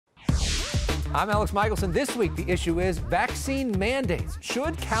I'm Elex Michaelson. This week, the issue is vaccine mandates.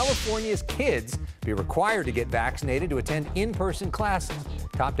 Should California's kids be required to get vaccinated to attend in-person classes?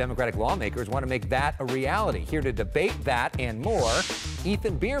 Top Democratic lawmakers want to make that a reality. Here to debate that and more,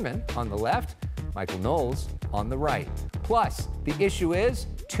 Ethan Bearman on the left, Michael Knowles on the right. Plus, the issue is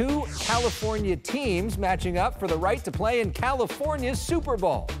two California teams matching up for the right to play in California's Super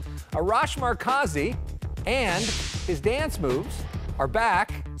Bowl. Arash Markazi and his dance moves are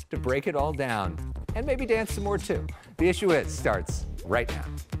back to break it all down, and maybe dance some more too. The issue is starts right now.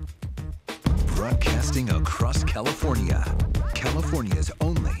 Broadcasting across California, California's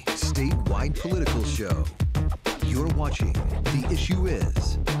only statewide political show. You're watching The Issue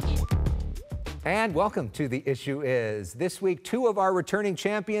Is. And welcome to The Issue Is. This week, two of our returning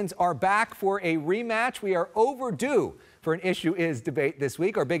champions are back for a rematch. We are overdue for an Issue Is debate this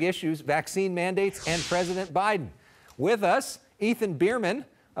week. Our big issues, vaccine mandates and President Biden. With us, Ethan Bearman,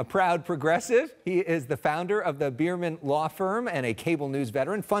 a proud progressive. He is the founder of the Bearman Law Firm and a cable news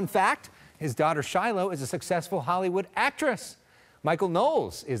veteran. Fun fact, his daughter Shiloh is a successful Hollywood actress. Michael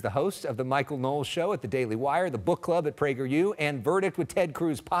Knowles is the host of the Michael Knowles Show at the Daily Wire, the book club at PragerU, and Verdict with Ted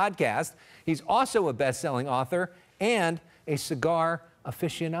Cruz podcast. He's also a best-selling author and a cigar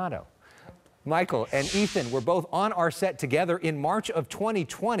aficionado. Michael and Ethan were both on our set together in March of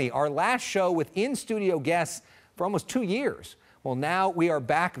 2020, our last show with in-studio guests for almost 2 years. Well, now we are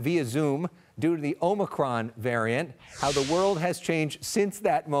back via Zoom due to the Omicron variant. How the world has changed since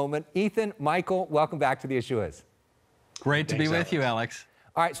that moment. Ethan, Michael, welcome back to The Issue Is. Great to be with you, Alex.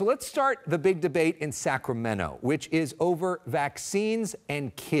 All right, so let's start the big debate in Sacramento, which is over vaccines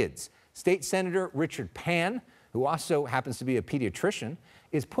and kids. State Senator Richard Pan, who also happens to be a pediatrician,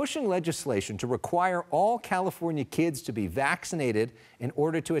 is pushing legislation to require all California kids to be vaccinated in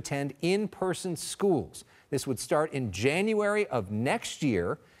order to attend in-person schools. This would start in January of next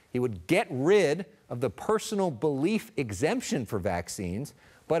year. He would get rid of the personal belief exemption for vaccines,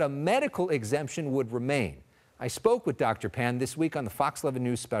 but a medical exemption would remain. I spoke with Dr. Pan this week on the Fox 11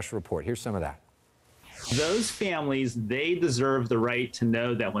 News special report. Here's some of that. Those families, they deserve the right to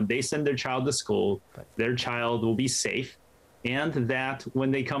know that when they send their child to school, their child will be safe, and that when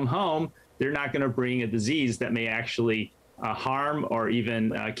they come home, they're not going to bring a disease that may actually harm or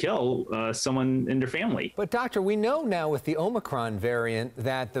even kill someone in their family. But doctor, we know now with the Omicron variant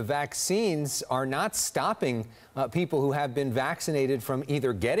that the vaccines are not stopping people who have been vaccinated from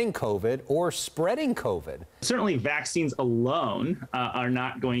either getting COVID or spreading COVID. Certainly vaccines alone are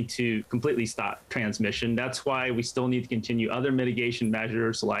not going to completely stop transmission. That's why we still need to continue other mitigation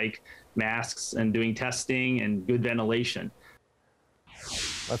measures like masks and doing testing and good ventilation.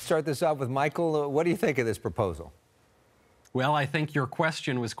 Let's start this off with Michael. What do you think of this proposal? Well, I think your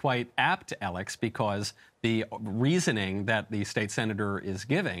question was quite apt, Alex, because the reasoning that the state senator is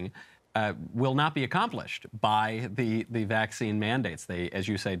giving will not be accomplished by the vaccine mandates. They, as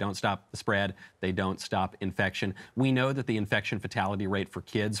you say, don't stop the spread. They don't stop infection. We know that the infection fatality rate for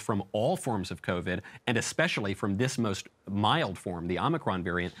kids from all forms of COVID, and especially from this most mild form, the Omicron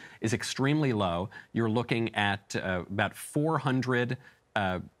variant, is extremely low. You're looking at about 400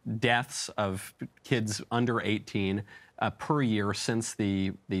 deaths of kids under 18 per year since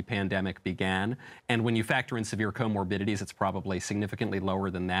the pandemic began. And when you factor in severe comorbidities, it's probably significantly lower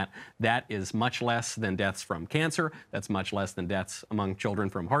than that. That is much less than deaths from cancer. That's much less than deaths among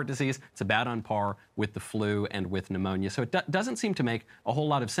children from heart disease. It's about on par with the flu and with pneumonia. So it doesn't seem to make a whole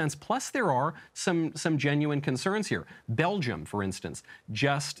lot of sense. Plus, there are some genuine concerns here. Belgium, for instance,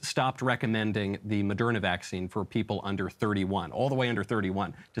 just stopped recommending the Moderna vaccine for people under 31, all the way under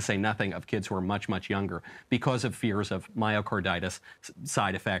 31, to say nothing of kids who are much, much younger, because of fears of myocarditis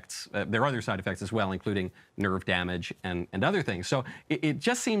side effects. There are other side effects as well, including nerve damage and other things. So it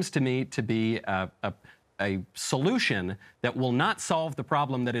just seems to me to be a solution that will not solve the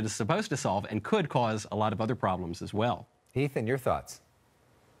problem that it is supposed to solve and could cause a lot of other problems as well. Ethan, your thoughts?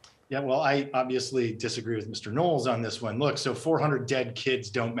 Yeah, well, I obviously disagree with Mr. Knowles on this one. Look, so 400 dead kids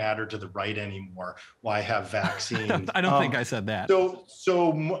don't matter to the right anymore. Why have vaccines? I don't think I said that.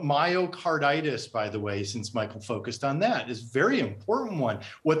 So myocarditis, by the way, since Michael focused on that, is a very important one.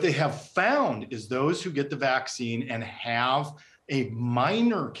 What they have found is those who get the vaccine and have a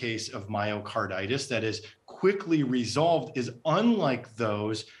minor case of myocarditis that is quickly resolved is unlike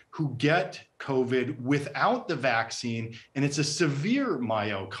those who get COVID without the vaccine, and it's a severe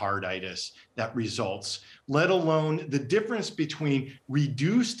myocarditis that results, let alone the difference between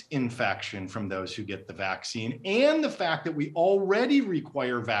reduced infection from those who get the vaccine and the fact that we already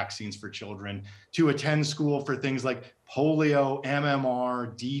require vaccines for children to attend school for things like polio,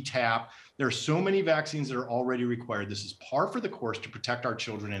 MMR, DTaP. There are so many vaccines that are already required. This is par for the course to protect our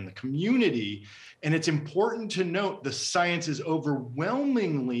children and the community. And it's important to note the science is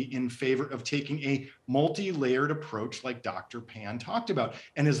overwhelmingly in favor of taking a multi-layered approach like Dr. Pan talked about.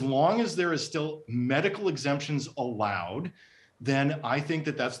 And as long as there is still medical exemptions allowed, then I think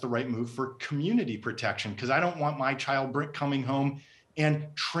that that's the right move for community protection, because I don't want my child coming home and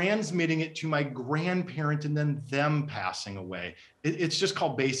transmitting it to my grandparent and then them passing away. It's just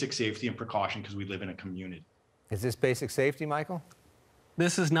called basic safety and precaution because we live in a community. Is this basic safety, Michael?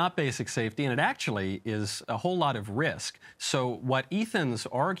 This is not basic safety, and it actually is a whole lot of risk. So what Ethan's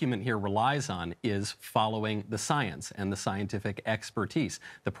argument here relies on is following the science and the scientific expertise.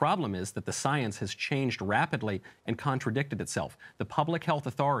 The problem is that the science has changed rapidly and contradicted itself. The public health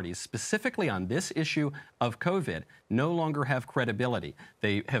authorities, specifically on this issue of COVID, no longer have credibility.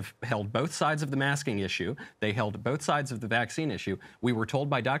 They have held both sides of the masking issue. They held both sides of the vaccine issue. We were told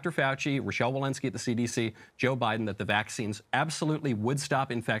by Dr. Fauci, Rochelle Walensky at the CDC, Joe Biden, that the vaccines absolutely would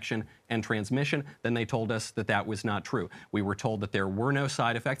stop infection and transmission. Then they told us that that was not true. We were told that there were no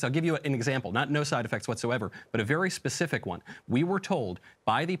side effects. I'll give you an example, not no side effects whatsoever, but a very specific one. We were told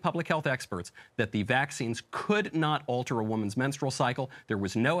by the public health experts that the vaccines could not alter a woman's menstrual cycle. There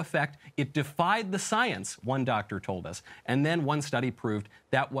was no effect. It defied the science, one doctor told us. And then one study proved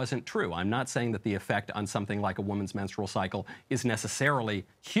that wasn't true. I'm not saying that the effect on something like a woman's menstrual cycle is necessarily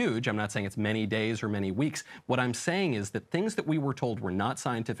huge. I'm not saying it's many days or many weeks. What I'm saying is that things that we were told were not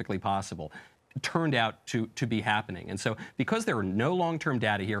scientifically possible turned out to be happening. And so because there are no long-term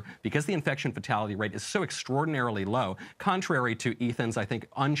data here, because the infection fatality rate is so extraordinarily low, contrary to Ethan's, I think,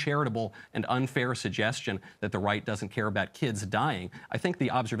 uncharitable and unfair suggestion that the right doesn't care about kids dying, I think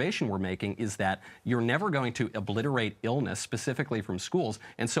the observation we're making is that you're never going to obliterate illness specifically from schools.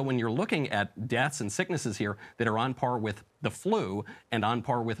 And so when you're looking at deaths and sicknesses here that are on par with the flu and on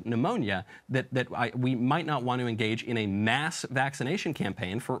par with pneumonia, we might not want to engage in a mass vaccination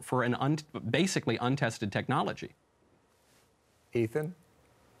campaign for an basically untested technology. Ethan?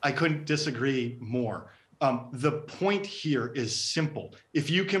 I couldn't disagree more. The point here is simple.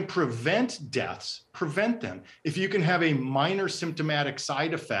 If you can prevent deaths, prevent them. If you can have a minor symptomatic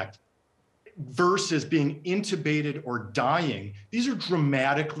side effect versus being intubated or dying, these are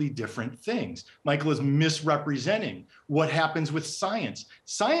dramatically different things. Michael is misrepresenting what happens with science.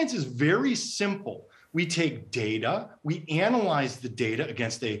 Science is very simple. We take data, we analyze the data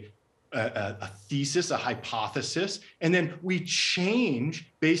against a thesis, a hypothesis, and then we change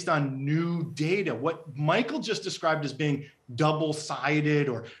based on new data. What Michael just described as being double-sided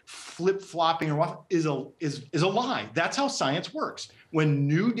or flip-flopping or what is a lie. That's how science works. When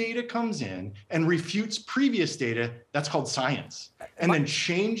new data comes in and refutes previous data, that's called science. And then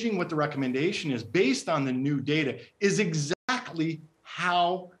changing what the recommendation is based on the new data is exactly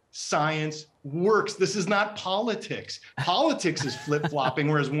how science works. This is not politics. Politics is flip-flopping,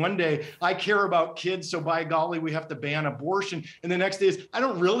 whereas one day I care about kids, so by golly, we have to ban abortion. And the next day is I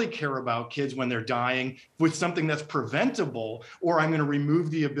don't really care about kids when they're dying with something that's preventable, or I'm going to remove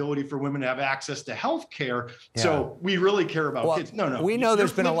the ability for women to have access to health care. Yeah. So we really care about kids. No. We know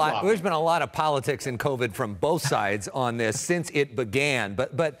there's been a lot of politics in COVID from both sides on this since it began.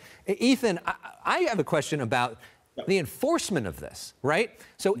 But Ethan, I have a question about the enforcement of this, right?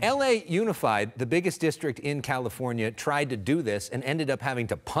 So LA Unified, the biggest district in California, tried to do this and ended up having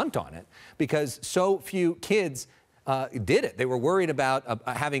to punt on it because so few kids did it. They were worried about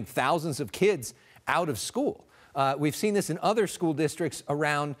having thousands of kids out of school. We've seen this in other school districts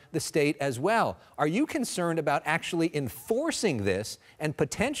around the state as well. Are you concerned about actually enforcing this and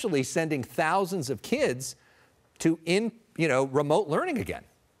potentially sending thousands of kids to remote learning again?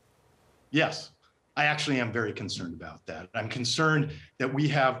 Yes. I actually am very concerned about that. I'm concerned that we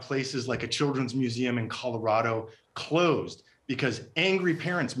have places like a children's museum in Colorado closed because angry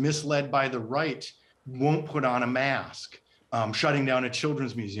parents misled by the right won't put on a mask, shutting down a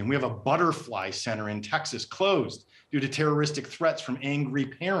children's museum. We have a butterfly center in Texas closed due to terroristic threats from angry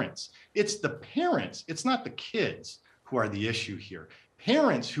parents. It's the parents, it's not the kids who are the issue here.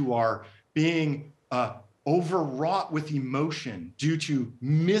 Parents who are being overwrought with emotion due to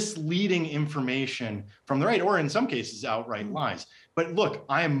misleading information from the right, or in some cases, outright lies. But look,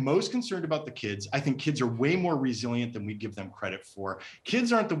 I am most concerned about the kids. I think kids are way more resilient than we give them credit for.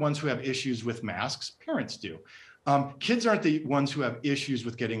 Kids aren't the ones who have issues with masks, parents do. Kids aren't the ones who have issues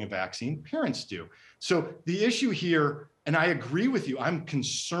with getting a vaccine. Parents do. So the issue here, and I agree with you, I'm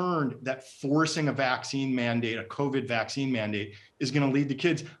concerned that forcing a vaccine mandate, a COVID vaccine mandate, is going to lead to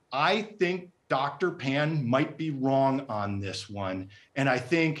kids. I think Dr. Pan might be wrong on this one. And I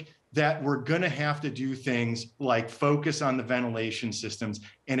think that we're going to have to do things like focus on the ventilation systems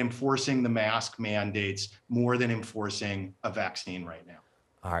and enforcing the mask mandates more than enforcing a vaccine right now.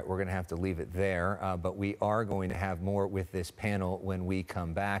 All right, we're going to have to leave it there, but we are going to have more with this panel when we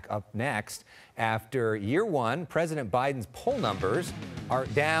come back. Up next, after year one, President Biden's poll numbers are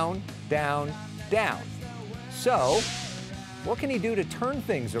down, down, down. So, what can he do to turn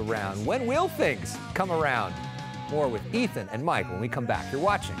things around? When will things come around? More with Ethan and Mike when we come back. You're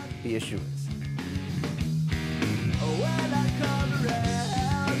watching The Issue Is.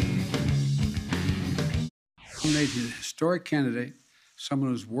 Nominated a historic candidate, someone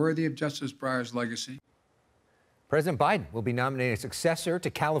who's worthy of Justice Breyer's legacy. President Biden will be nominating a successor to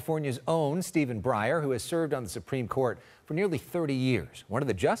California's own Stephen Breyer, who has served on the Supreme Court for nearly 30 years. One of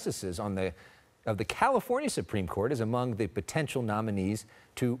the justices of the California Supreme Court is among the potential nominees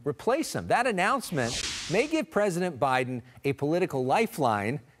to replace him. That announcement may give President Biden a political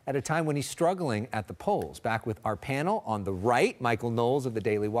lifeline at a time when he's struggling at the polls. Back with our panel on the right, Michael Knowles of the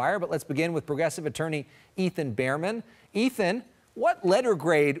Daily Wire. But let's begin with Progressive Attorney Ethan Bearman. Ethan, what letter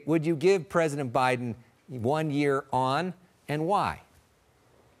grade would you give President Biden 1 year on, and why?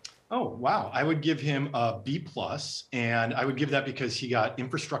 Oh, wow. I would give him a B+, and I would give that because he got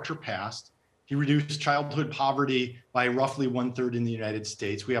infrastructure passed. He reduced childhood poverty by roughly 1/3 in the United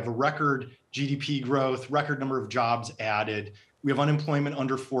States. We have a record GDP growth, record number of jobs added. We have unemployment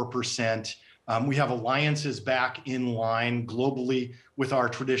under 4%. We have alliances back in line globally with our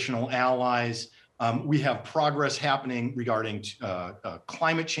traditional allies. We have progress happening regarding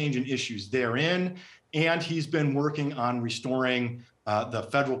climate change and issues therein. And he's been working on restoring the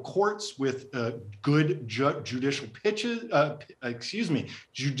federal courts with good judicial picks.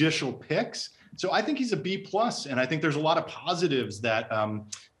 So I think he's a B+, and I think there's a lot of positives that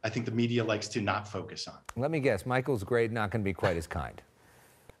I think the media likes to not focus on. Let me guess, Michael's grade not going to be quite as kind.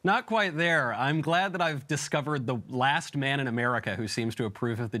 Not quite there. I'm glad that I've discovered the last man in America who seems to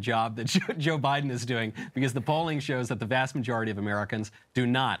approve of the job that Joe Biden is doing, because the polling shows that the vast majority of Americans do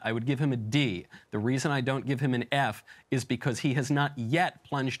not. I would give him a D. The reason I don't give him an F is because he has not yet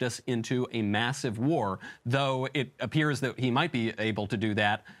plunged us into a massive war, though it appears that he might be able to do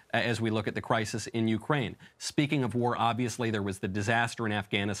that as we look at the crisis in Ukraine. Speaking of war, obviously there was the disaster in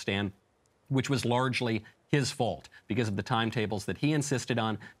Afghanistan, which was largely his fault because of the timetables that he insisted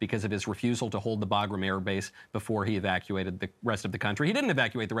on, because of his refusal to hold the Bagram Air Base before he evacuated the rest of the country. He didn't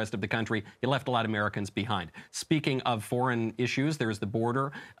evacuate the rest of the country. He left a lot of Americans behind. Speaking of foreign issues, there's the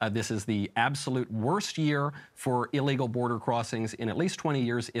border. This is the absolute worst year for illegal border crossings in at least 20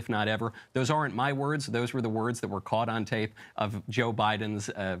 years, if not ever. Those aren't my words. Those were the words that were caught on tape of Joe Biden's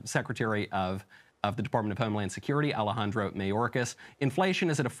Secretary of the Department of Homeland Security, Alejandro Mayorkas. Inflation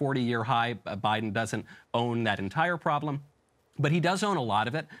is at a 40-year high. Biden doesn't own that entire problem, but he does own a lot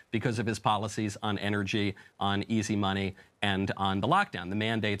of it because of his policies on energy, on easy money, and on the lockdown, the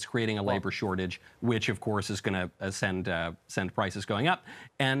mandates creating a labor shortage, which of course is going to send prices going up.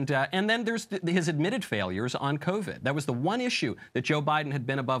 And then there's his admitted failures on COVID. That was the one issue that Joe Biden had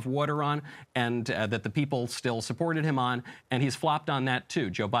been above water on, and that the people still supported him on, and he's flopped on that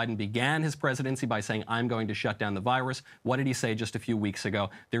too. Joe Biden began his presidency by saying, I'm going to shut down the virus. What did he say just a few weeks ago?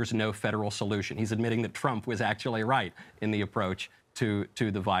 There's no federal solution. He's admitting that Trump was actually right in the approach to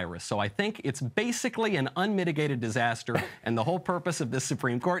the virus. So I think it's basically an unmitigated disaster, and the whole purpose of this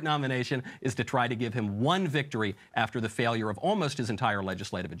Supreme Court nomination is to try to give him one victory after the failure of almost his entire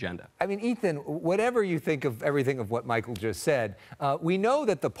legislative agenda. I mean, Ethan, whatever you think of everything of what Michael just said, we know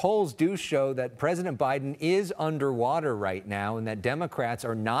that the polls do show that President Biden is underwater right now and that Democrats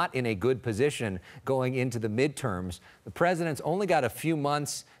are not in a good position going into the midterms. The president's only got a few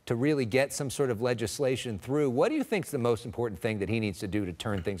months to really get some sort of legislation through. What do you think is the most important thing that he needs to do to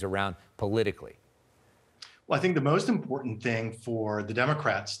turn things around politically? Well, I think the most important thing for the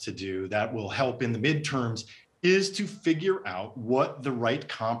Democrats to do that will help in the midterms is to figure out what the right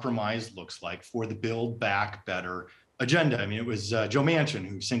compromise looks like for the Build Back Better agenda. I mean, it was Joe Manchin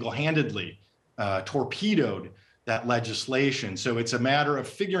who single-handedly torpedoed that legislation. So it's a matter of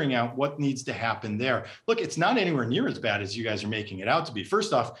figuring out what needs to happen there. Look, it's not anywhere near as bad as you guys are making it out to be.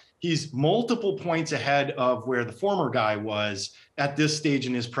 First off, he's multiple points ahead of where the former guy was at this stage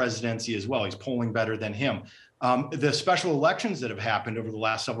in his presidency as well. He's polling better than him. The special elections that have happened over the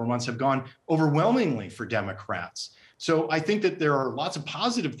last several months have gone overwhelmingly for Democrats. So I think that there are lots of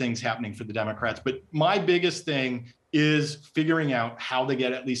positive things happening for the Democrats, but my biggest thing is figuring out how to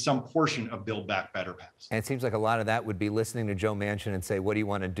get at least some portion of Build Back Better passed. And it seems like a lot of that would be listening to Joe Manchin and say, what do you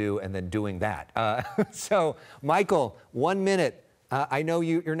want to do? And then doing that. So, Michael, 1 minute. I know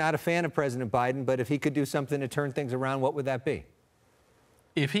you're not a fan of President Biden, but if he could do something to turn things around, what would that be?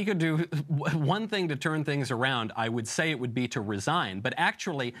 If he could do one thing to turn things around, I would say it would be to resign. But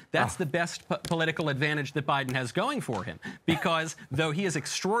actually, that's the best political advantage that Biden has going for him. Because though he is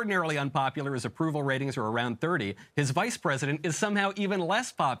extraordinarily unpopular, his approval ratings are around 30, his vice president is somehow even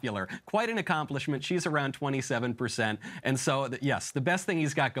less popular. Quite an accomplishment. She's around 27%. And so, yes, the best thing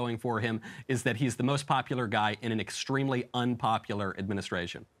he's got going for him is that he's the most popular guy in an extremely unpopular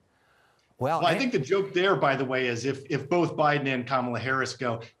administration. Well, I think the joke there, by the way, is if both Biden and Kamala Harris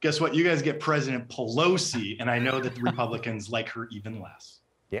go, guess what? You guys get President Pelosi, and I know that the Republicans like her even less.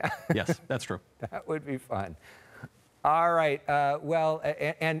 Yeah. Yes, that's true. That would be fun. All right. Well,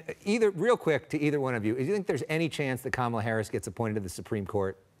 and real quick to either one of you, do you think there's any chance that Kamala Harris gets appointed to the Supreme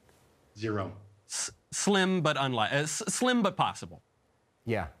Court? Zero. Slim, but slim, but possible.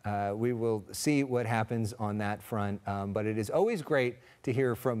 Yeah, we will see what happens on that front, but it is always great to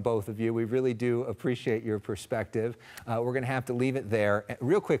hear from both of you. We really do appreciate your perspective. We're going to have to leave it there.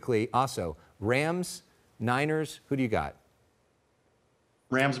 Real quickly, also, Rams, Niners, who do you got?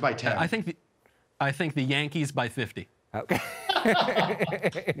 Rams by 10. I think the Yankees by 50. Okay.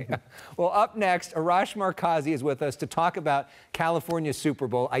 Well, up next, Arash Markazi is with us to talk about California's Super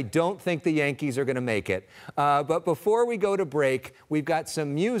Bowl. I don't think the Yankees are going to make it. But before we go to break, we've got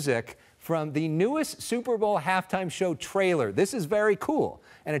some music from the newest Super Bowl halftime show trailer. This is very cool,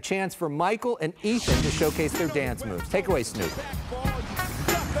 and a chance for Michael and Ethan to showcase their dance moves. Take away, Snoop.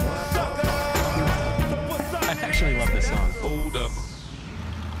 I actually love this song. Hold up.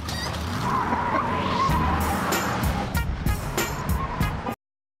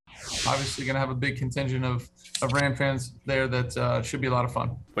 Obviously going to have a big contingent of Ram fans there that should be a lot of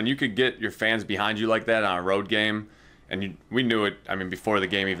fun. When you could get your fans behind you like that on a road game, and we knew it, I mean, before the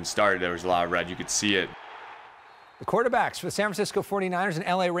game even started, there was a lot of red. You could see it. The quarterbacks for the San Francisco 49ers and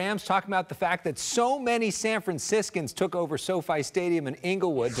LA Rams talking about the fact that so many San Franciscans took over SoFi Stadium in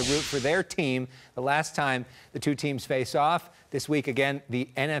Inglewood to root for their team the last time the two teams face off. This week, again, the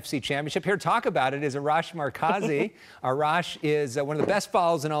NFC Championship. Here to talk about it is Arash Markazi. Arash is one of the best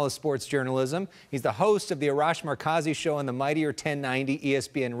follows in all of sports journalism. He's the host of the Arash Markazi Show on the Mightier 1090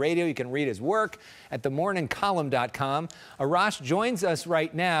 ESPN Radio. You can read his work at themorningcolumn.com. Arash joins us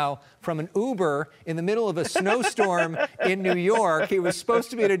right now from an Uber in the middle of a snowstorm in New York. He was supposed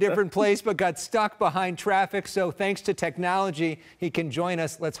to be at a different place but got stuck behind traffic. So thanks to technology, he can join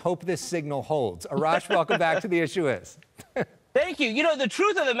us. Let's hope this signal holds. Arash, welcome back to The Issue Is. Thank you. You know, the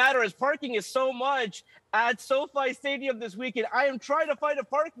truth of the matter is parking is so much at SoFi Stadium this weekend. I am trying to find a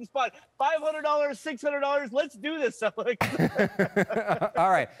parking spot. $500, $600. Let's do this, Alex.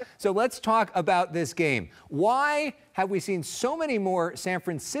 All right. So let's talk about this game. Why have we seen so many more San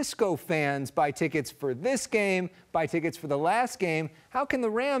Francisco fans buy tickets for this game, buy tickets for the last game? How can the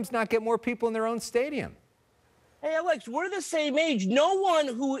Rams not get more people in their own stadium? Hey, Alex, we're the same age. No one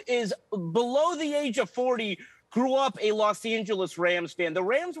who is below the age of 40 grew up a Los Angeles Rams fan. The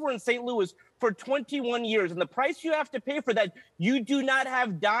Rams were in St. Louis for 21 years, and the price you have to pay for that, you do not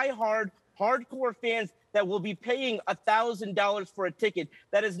have diehard, hardcore fans that will be paying $1,000 for a ticket.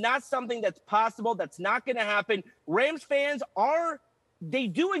 That is not something that's possible. That's not going to happen. Rams fans they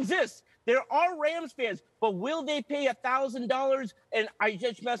do exist. There are Rams fans, but will they pay $1,000? And I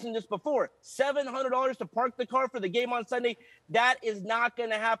just mentioned this before, $700 to park the car for the game on Sunday. That is not going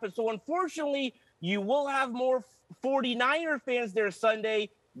to happen. So unfortunately, you will have more 49er fans there Sunday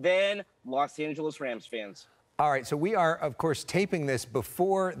than Los Angeles Rams fans. All right, so we are, of course, taping this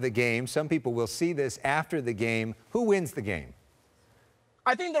before the game. Some people will see this after the game. Who wins the game?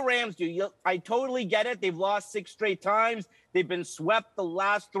 I think the Rams do. I totally get it. They've lost 6 straight times. They've been swept the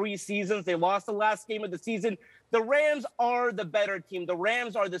last 3 seasons. They lost the last game of the season. The Rams are the better team. The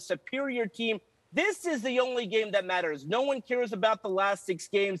Rams are the superior team. This is the only game that matters. No one cares about the last 6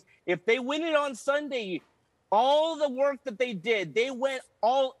 games. If they win it on Sunday, all the work that they did, they went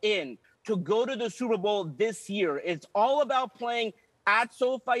all in to go to the Super Bowl this year. It's all about playing at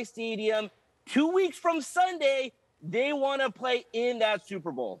SoFi Stadium. 2 weeks from Sunday, they want to play in that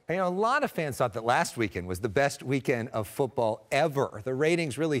Super Bowl. You know, a lot of fans thought that last weekend was the best weekend of football ever. The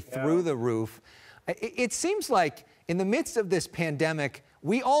ratings really through the roof. It seems like in the midst of this pandemic,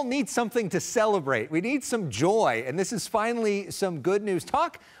 we all need something to celebrate. We need some joy, and this is finally some good news.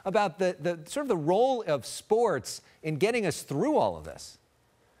 Talk about the sort of the role of sports in getting us through all of this.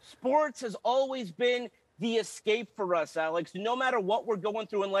 Sports has always been the escape for us, Alex. No matter what we're going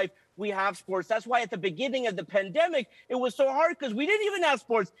through in life, we have sports. That's why at the beginning of the pandemic, it was so hard because we didn't even have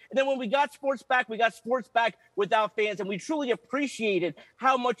sports. And then when we got sports back without fans. And we truly appreciated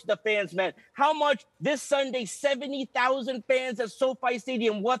how much the fans meant, how much this Sunday, 70,000 fans at SoFi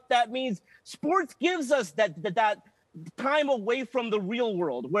Stadium, what that means. Sports gives us that time away from the real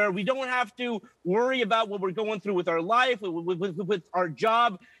world where we don't have to worry about what we're going through with our life, with our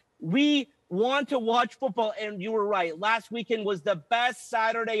job. We want to watch football, and you were right. Last weekend was the best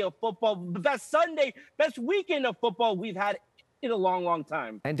Saturday of football, the best Sunday, best weekend of football we've had in a long, long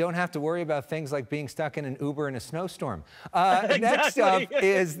time. And don't have to worry about things like being stuck in an Uber in a snowstorm. Next up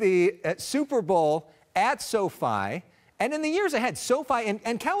is the Super Bowl at SoFi. And in the years ahead, SoFi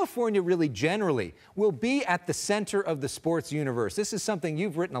and California really generally will be at the center of the sports universe. This is something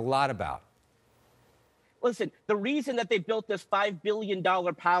you've written a lot about. Listen, the reason that they built this $5 billion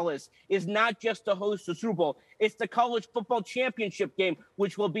palace is not just to host the Super Bowl. It's the college football championship game,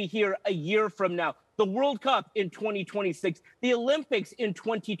 which will be here a year from now. The World Cup in 2026, the Olympics in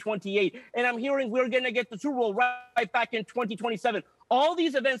 2028. And I'm hearing we're going to get the Super Bowl right back in 2027. All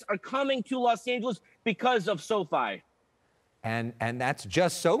these events are coming to Los Angeles because of SoFi. And that's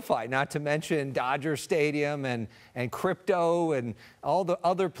just SoFi, not to mention Dodger Stadium and crypto and all the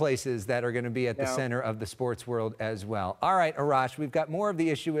other places that are going to be at the center of the sports world as well. All right, Arash, we've got more of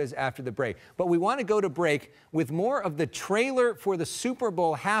the issue is after the break. But we want to go to break with more of the trailer for the Super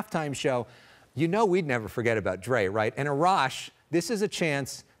Bowl halftime show. You know we'd never forget about Dre, right? And Arash, this is a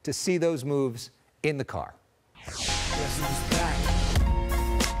chance to see those moves in the car. Guess who's back?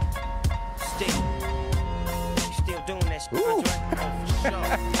 Still doing that shit. Oh, for sure.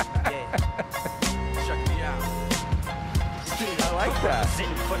 Yeah. Check me out. I like that.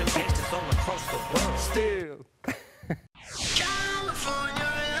 Sitting for the gangsters all across the world. Still.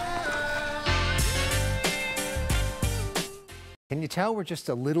 Can you tell we're just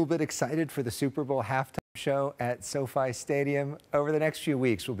a little bit excited for the Super Bowl halftime show at SoFi Stadium? Over the next few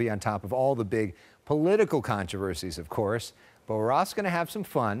weeks, we'll be on top of all the big political controversies, of course. But we're also going to have some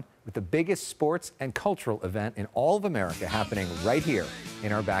fun with the biggest sports and cultural event in all of America happening right here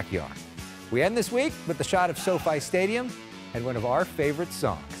in our backyard. We end this week with the shot of SoFi Stadium and one of our favorite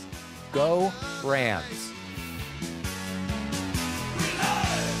songs, Go Rams.